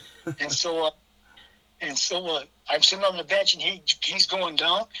 And so I'm sitting on the bench, and he's going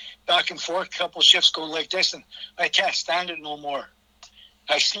down, back and forth. A couple shifts go like this, and I can't stand it no more.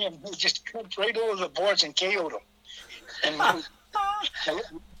 I see him just come right over the boards and KO'd him. And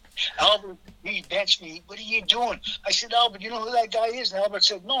Albert, he benched me. "What are you doing?" I said, "Albert, you know who that guy is?" And Albert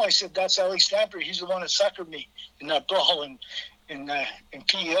said, "No." I said, "That's Alex Dampier. He's the one that suckered me in that brawl in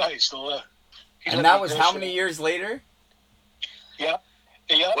PEI." So, and that was how many years later? Yeah.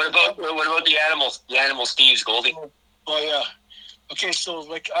 Yeah. What about the animals? The animal Steves, Goldie? Oh yeah. Okay, so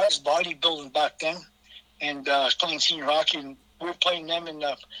like I was bodybuilding back then, and I was playing senior hockey, and we were playing them in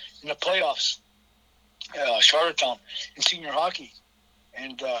the playoffs, Charlottetown in senior hockey,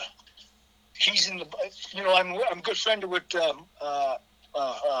 and he's in the. You know, I'm good friend with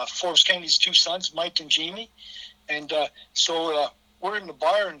Forbes Kennedy's 2 sons, Mike and Jamie, and so we're in the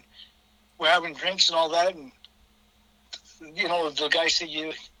bar and we're having drinks and all that, and. You know, the guy said,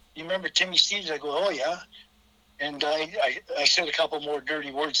 you remember Timmy Steves? I go, "Oh, yeah." And I said a couple more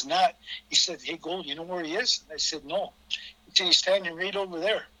dirty words than that. He said, "Hey, Gold, you know where he is?" And I said, "No." He said, "He's standing right over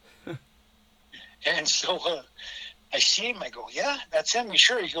there." And so I see him. I go, "Yeah, that's him. You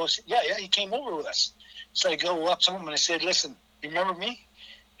sure?" He goes, yeah, he came over with us. So I go up to him and I said, "Listen, you remember me?"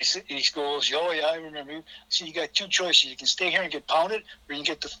 He goes, "Oh, yeah, I remember you." I said, "You got 2 choices. You can stay here and get pounded, or you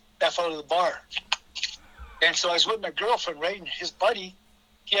can get the F out of the bar." And so I was with my girlfriend, right? And his buddy,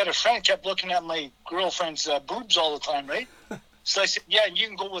 he had a friend, kept looking at my girlfriend's boobs all the time, right? So I said, "Yeah, you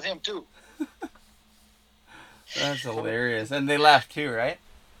can go with him too." That's hilarious. And they left too, right?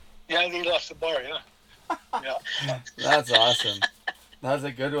 Yeah, they left the bar, yeah. Yeah. That's awesome. That's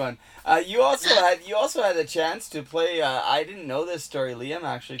a good one. You also had a chance to play. I didn't know this story. Liam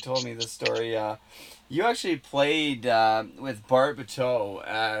actually told me this story. You actually played with Bart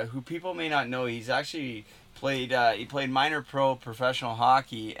Bateau, who people may not know. He's actually played. He played minor pro professional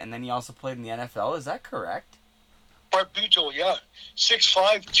hockey, and then he also played in the NFL. Is that correct? Bart Bateau, yeah,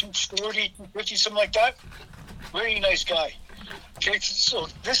 6'5", 240, 250, something like that. Very nice guy. Okay, so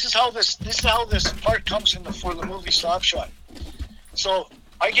this is how this part comes in for the movie Slapshot. So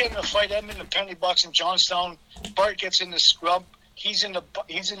I get in a fight. I'm in the penalty box in Johnstown. Bart gets in the scrub. He's in the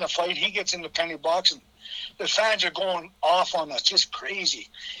fight. He gets in the penalty box, and the fans are going off on us, just crazy.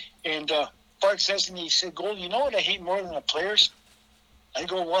 And Bart says to me, he said, "Gold, you know what I hate more than the players?" I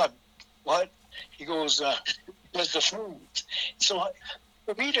go, "What?" He goes, "There's the food." So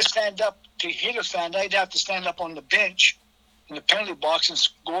for me to stand up to hit a fan, I'd have to stand up on the bench in the penalty box and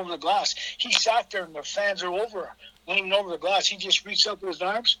go over the glass. He sat there, and the fans are leaning over the glass. He just reached out with his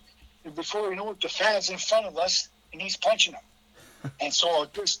arms, and before we know it, the fans in front of us, and he's punching them. And so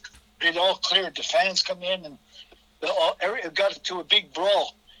it all cleared. The fans come in, and it got to a big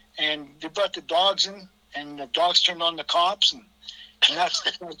brawl. And they brought the dogs in, and the dogs turned on the cops, and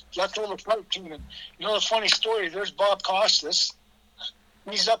that's all the fight team. And you know the funny story? There's Bob Costas.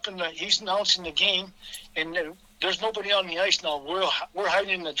 He's he's announcing the game, and there's nobody on the ice now. We're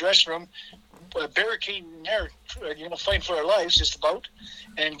hiding in the dressing room, barricading there, fighting for our lives just about.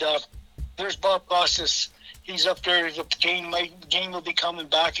 And there's Bob Costas. He's up there. The game will be coming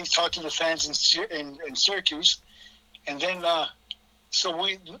back. He's talking to the fans in Syracuse, and then so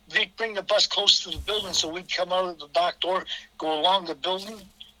they bring the bus close to the building. So we come out of the back door, go along the building,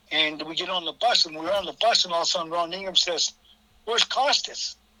 and we get on the bus. And we're on the bus, and all of a sudden Ron Ingham says, "Where's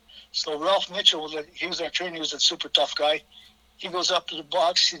Costas?" So Ralph Mitchell, he was our trainer. He was a super tough guy. He goes up to the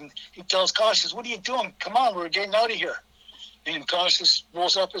box and he tells Costas, "What are you doing? Come on, we're getting out of here." And Costas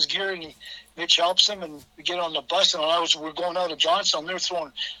rolls up his gear, and Mitch helps him, and we get on the bus. And we're going out of Johnstown. They're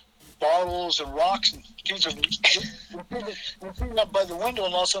throwing bottles and rocks, and kids are sitting up by the window,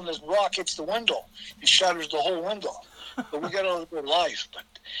 and all of a sudden this rock hits the window and shatters the whole window. But we got out of there alive. But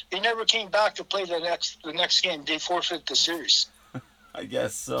they never came back to play the next game. They forfeited the series. I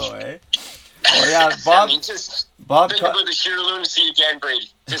guess so, eh? Oh yeah, Bob. I mean, think about the sheer lunacy again, Brady.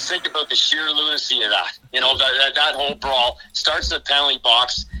 Just think about the sheer lunacy of that. You know, that whole brawl starts in the penalty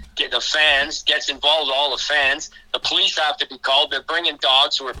box. The fans gets involved with all the fans. The police have to be called. They're bringing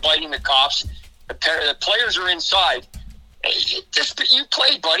dogs who are biting the cops. The players are inside. You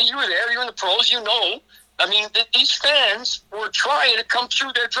played, buddy. You were there. You're in the pros. You know. I mean, these fans were trying to come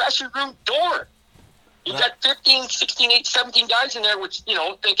through their dressing room door. You got 15, 16, 18, 17 guys in there, which, you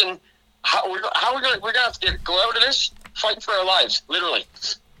know, thinking, we're going to have to go out of this, fight for our lives, literally.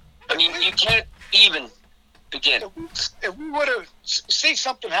 I mean, you can't even begin. If we would have, say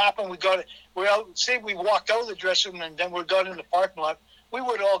something happened, say we walked out of the dressing room and then we got in the parking lot, we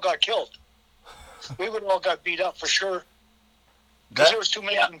would have all got killed. We would have all got beat up for sure. Because there was too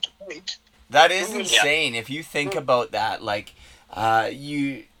many of them to wait. That is insane. If you think about that, like,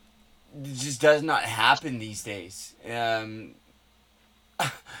 it just does not happen these days.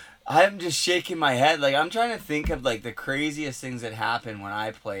 I'm just shaking my head. Like, I'm trying to think of, like, the craziest things that happened when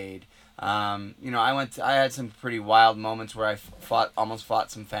I played. You know, I had some pretty wild moments where I almost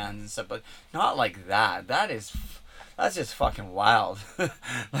fought some fans and stuff, but not like that. That's just fucking wild.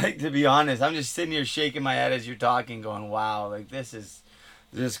 Like, to be honest, I'm just sitting here shaking my head as you're talking, going, wow, like, this is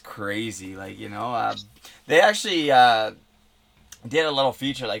just crazy. Like, you know, they actually did a little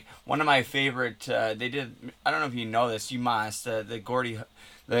feature. Like, one of my favorite, they did, I don't know if you know this, you must, the Gordie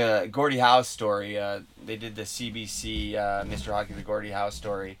Howe story. They did the CBC Mr. Hockey, the Gordie Howe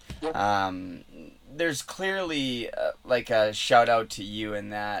story. There's clearly like a shout out to you in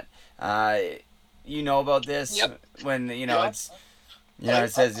that. You know about this? Yep. When, you know, it's, you know,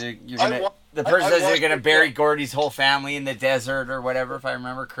 it says you're gonna, the person says they're gonna bury Gordie's whole family in the desert or whatever, if I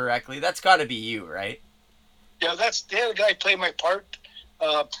remember correctly. That's got to be you, right? Yeah, that's the other guy played my part.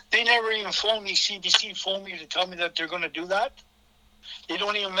 They never even phoned me. CBC phoned me to tell me that they're going to do that. They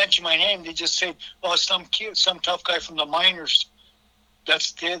don't even mention my name. They just say, "Oh, some tough guy from the minors." They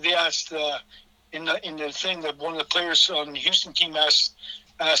asked in the thing that one of the players on the Houston team asked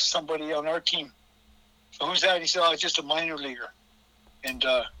somebody on our team, "Who's that?" He said, "Oh, it's just a minor leaguer." And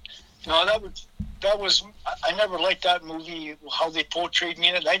no, that was I never liked that movie, how they portrayed me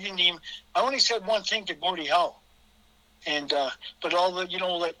in it. I only said one thing to Gordie Howe. And but all the, you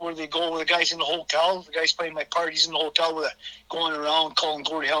know, like where they go, the guys in the hotel, the guys playing my parties in the hotel with going around calling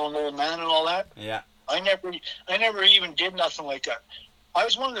Gordie Howe an old man and all that. Yeah. I never even did nothing like that. I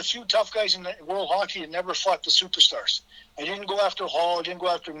was one of the few tough guys in the world hockey that never fought the superstars. I didn't go after Hall. I didn't go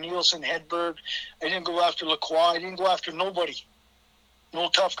after Nielsen, Hedberg. I didn't go after Lacroix. I didn't go after nobody. No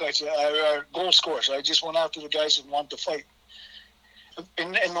tough guys, goal scorers. I just went after the guys that wanted to fight.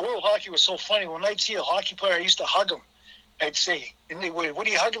 And the world hockey was so funny. When I'd see a hockey player, I used to hug him. I'd say, and they would, "What are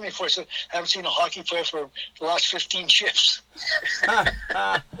you hugging me for?" I said, "I haven't seen a hockey player for the last 15 shifts."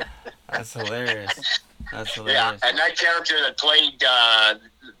 That's hilarious. Yeah, and that character that played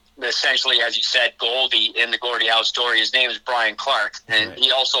essentially, as you said, Goldie in the Gordie Howe story, his name is Brian Clark, and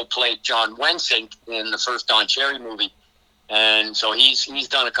he also played John Wensink in the first Don Cherry movie. And so he's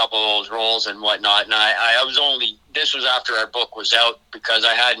done a couple of those roles and whatnot. And this was after our book was out, because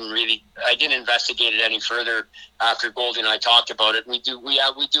I didn't investigate it any further after Goldie and I talked about it. We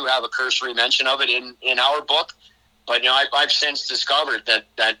do have a cursory mention of it in our book. But, you know, I've since discovered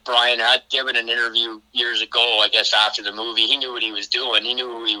that Brian had given an interview years ago, I guess after the movie. He knew what he was doing. He knew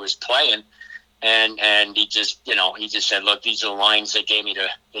who he was playing. And he just, you know, he just said, "Look, these are the lines they gave me to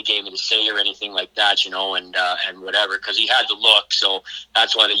say," or anything like that, you know, and whatever, because he had the look. So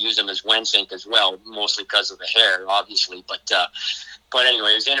that's why they use him as Wensink as well, mostly because of the hair, obviously. But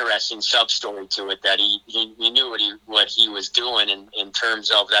anyway, it was an interesting sub-story to it that he knew what he was doing in terms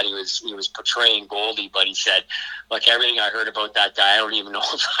of that he was portraying Goldie. But he said, "Look, everything I heard about that guy, I don't even know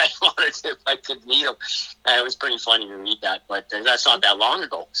if I could meet him." And it was pretty funny to read that, but that's not that long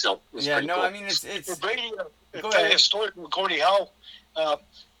ago. So it was pretty cool. I mean, it's Brady, tell you a story from Gordie Howe.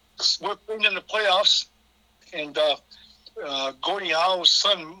 We're playing in the playoffs, and Gordie Howe's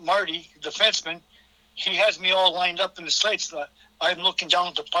son Marty, defenseman, he has me all lined up in the slates. I'm looking down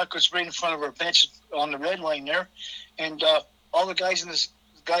at the puck. It's right in front of our bench on the red line there. And all the guys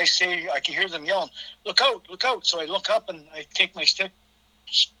say, I can hear them yelling, "Look out, look out." So I look up and I take my stick,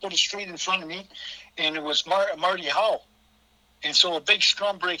 put it straight in front of me, and it was Marty Howe. And so a big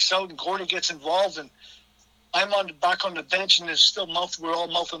scrum breaks out and Gordie gets involved, and I'm back on the bench, and we're all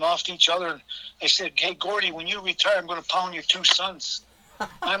mouthing off to each other. And I said, "Hey, Gordie, when you retire, I'm going to pound your two sons."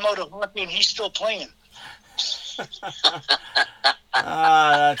 I'm out of hockey and he's still playing.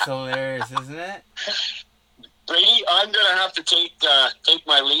 That's hilarious, isn't it? Brady, I'm going to have to take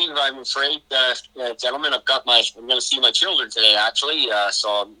my leave. I'm afraid, gentlemen. I'm going to see my children today, actually. So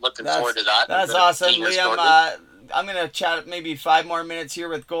I'm looking forward to that. That's awesome, Liam. I'm going to chat maybe 5 more minutes here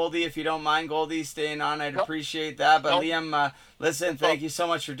with Goldie, if you don't mind, Goldie, staying on. I'd appreciate that. But Liam, listen, thank you so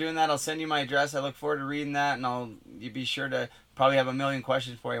much for doing that. I'll send you my address. I look forward to reading that, and you'll be sure to probably have a million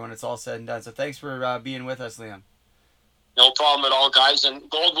questions for you when it's all said and done. So thanks for being with us, Liam. No problem at all, guys. And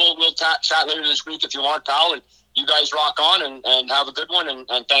Gold, we'll chat later this week if you want, pal. And you guys rock on and have a good one.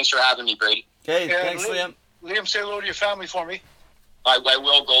 And thanks for having me, Brady. Okay, thanks, Liam. Liam, say hello to your family for me. I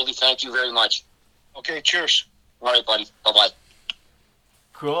will, Goldie. Thank you very much. Okay, cheers. All right, buddy. Bye-bye.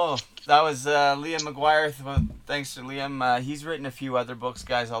 Cool. That was Liam McGuire. Thanks to Liam. He's written a few other books,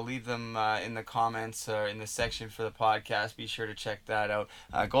 guys. I'll leave them in the comments or in the section for the podcast. Be sure to check that out.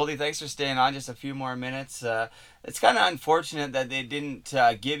 Goldie, thanks for staying on just a few more minutes. It's kind of unfortunate that they didn't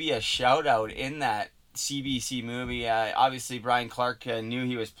give you a shout out in that CBC movie. Obviously Brian Clark knew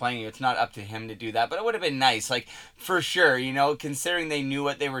he was playing you. It's not up to him to do that, but it would have been nice, like, for sure, considering they knew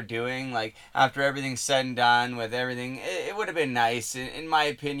what they were doing, like, after everything's said and done with everything, it would have been nice. In my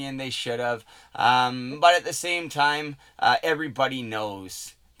opinion, they should have, but at the same time, everybody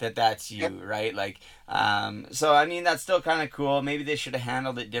knows that that's you, right? Like, so I mean, that's still kind of cool. Maybe they should have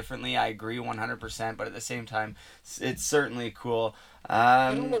handled it differently. I agree 100%, but at the same time, it's certainly cool.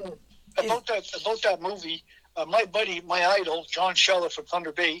 About that movie, my buddy, my idol, John Shella from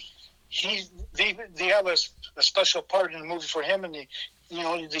Thunder Bay, they have a special part in the movie for him, and you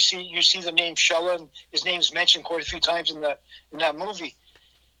see the name Shella, and his name's mentioned quite a few times in that movie.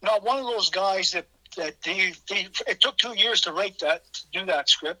 Not one of those guys that it took 2 years to do that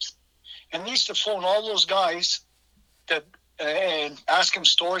script, and they used to phone all those guys and ask him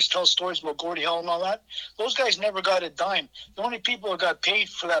tell stories about Gordie Howe and all that. Those guys never got a dime. The only people who got paid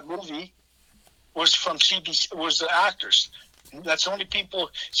for that movie was from CBC, was the actors. That's the only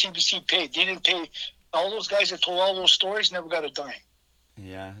people CBC paid. They didn't pay. All those guys that told all those stories never got a dime.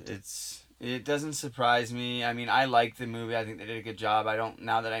 Yeah, it doesn't surprise me. I mean, I like the movie. I think they did a good job.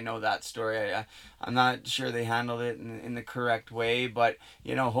 Now that I know that story, I'm not sure they handled it in the correct way, but,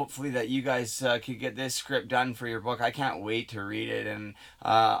 hopefully that you guys could get this script done for your book. I can't wait to read it, and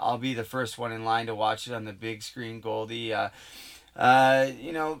I'll be the first one in line to watch it on the big screen, Goldie. You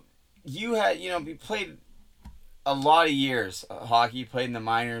played a lot of years hockey. You played in the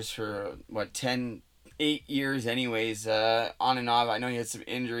minors for, 8 years anyways, on and off. I know you had some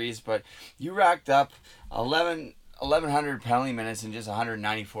injuries, but you racked up 1,100 penalty minutes in just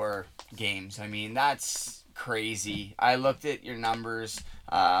 194 games. I mean, that's crazy. I looked at your numbers,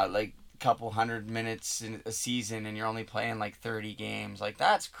 like a couple hundred minutes in a season, and you're only playing like 30 games. Like,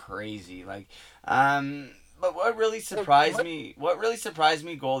 that's crazy. Like, but what really surprised me,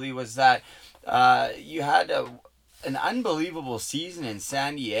 Goldie, was that you had an unbelievable season in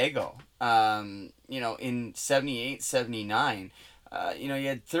San Diego. In 78, 79, you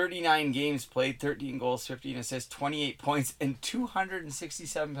had 39 games played, 13 goals, 15 assists, 28 points, and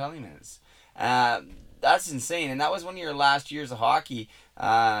 267 penalty minutes. That's insane. And that was one of your last years of hockey.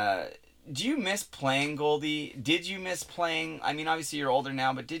 Do you miss playing, Goldie? Did you miss playing? I mean, obviously you're older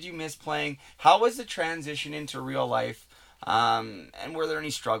now, but did you miss playing? How was the transition into real life? And were there any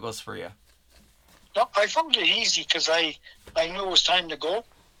struggles for you? No, I found it easy because I knew it was time to go.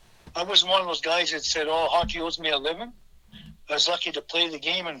 I wasn't one of those guys that said, hockey owes me a living. I was lucky to play the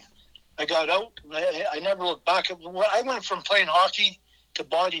game, and I got out. I never looked back. I went from playing hockey to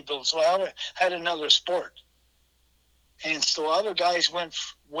bodybuilding, so I had another sport. And so other guys went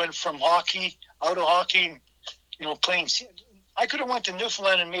from hockey, out of hockey, playing. I could have went to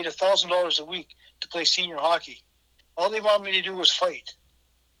Newfoundland and made $1,000 a week to play senior hockey. All they wanted me to do was fight.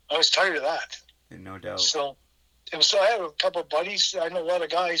 I was tired of that. No doubt. So I have a couple of buddies. I know a lot of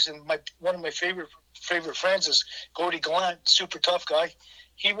guys, and one of my favorite friends is Cody Gallant, super tough guy.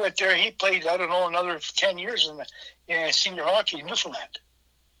 He went there. He played, another 10 years in senior hockey in Newfoundland.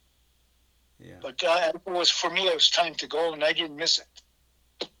 Yeah. But for me, it was time to go, and I didn't miss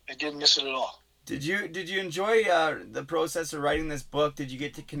it. I didn't miss it at all. Did you enjoy the process of writing this book? Did you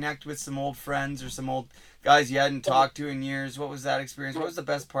get to connect with some old friends or some old guys you hadn't talked to in years? What was that experience? What was the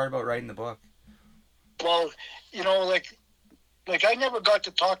best part about writing the book? Well, like I never got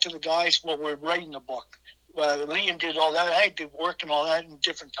to talk to the guys while we were writing the book. Liam did all that. I did work and all that in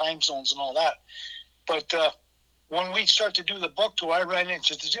different time zones and all that. But when we started to do the book tour, I ran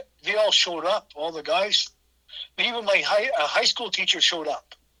into they all showed up, all the guys. Even my high school teacher showed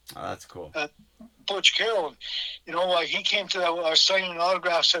up. Oh, that's cool. Butch Carroll. You know, he came to our signing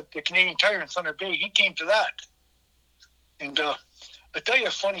autographs at the Canadian Tire in Thunder Bay. He came to that. And I'll tell you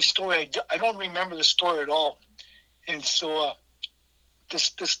a funny story. I don't remember the story at all. And so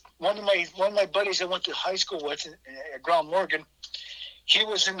this one of my buddies I went to high school with at Grand Morgan, he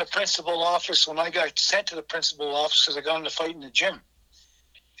was in the principal office when I got sent to the principal office because I got in a fight in the gym.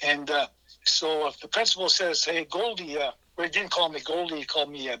 And so the principal says, "Hey, Goldie," well, he didn't call me Goldie, he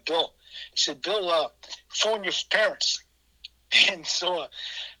called me Bill. He said, "Bill, phone your parents." And so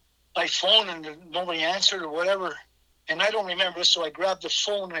I phoned and nobody answered or whatever. And I don't remember, so I grabbed the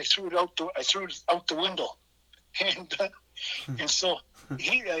phone and I threw it out the window. And so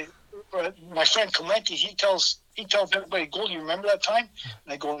my friend Clemente, he tells everybody, "Goldie, you remember that time?"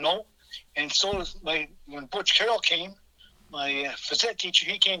 And I go, "No." And so when Butch Carroll came, my phys ed teacher,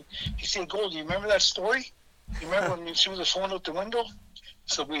 he came. He said, "Goldie, you remember that story? You remember when you threw the phone out the window?"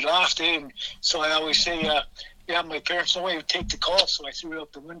 So we laughed, and so I always say, "Yeah, my parents no way would take the call, so I threw it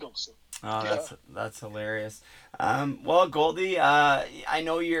out the window." So. Oh, yeah. That's hilarious. Well, Goldie, I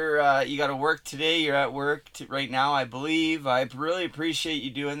know you got to work today. You're at work right now, I believe. I really appreciate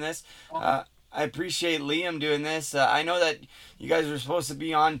you doing this. I appreciate Liam doing this. I know that you guys were supposed to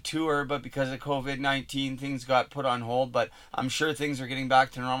be on tour, but because of COVID-19, things got put on hold. But I'm sure things are getting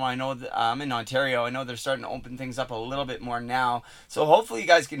back to normal. I know that, I'm in Ontario. I know they're starting to open things up a little bit more now. So hopefully you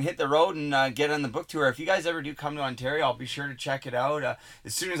guys can hit the road and get on the book tour. If you guys ever do come to Ontario, I'll be sure to check it out.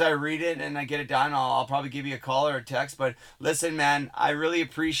 As soon as I read it and I get it done, I'll probably give you a call or a text. But listen, man, I really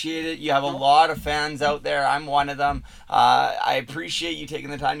appreciate it. You have a lot of fans out there. I'm one of them. I appreciate you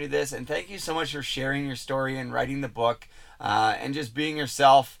taking the time to do this. And thank you so much for sharing your story and writing the book. And just being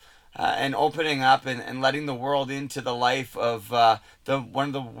yourself and opening up and letting the world into the life of one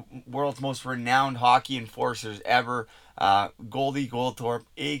of the world's most renowned hockey enforcers ever, Goldie Goldthorpe,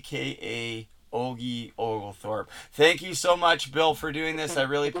 a.k.a. Ogie Oglethorpe. Thank you so much, Bill, for doing this. I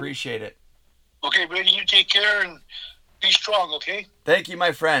really appreciate it. Okay, Brady, you take care and be strong, okay? Thank you,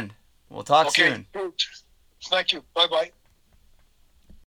 my friend. We'll talk soon. Thank you. Bye-bye.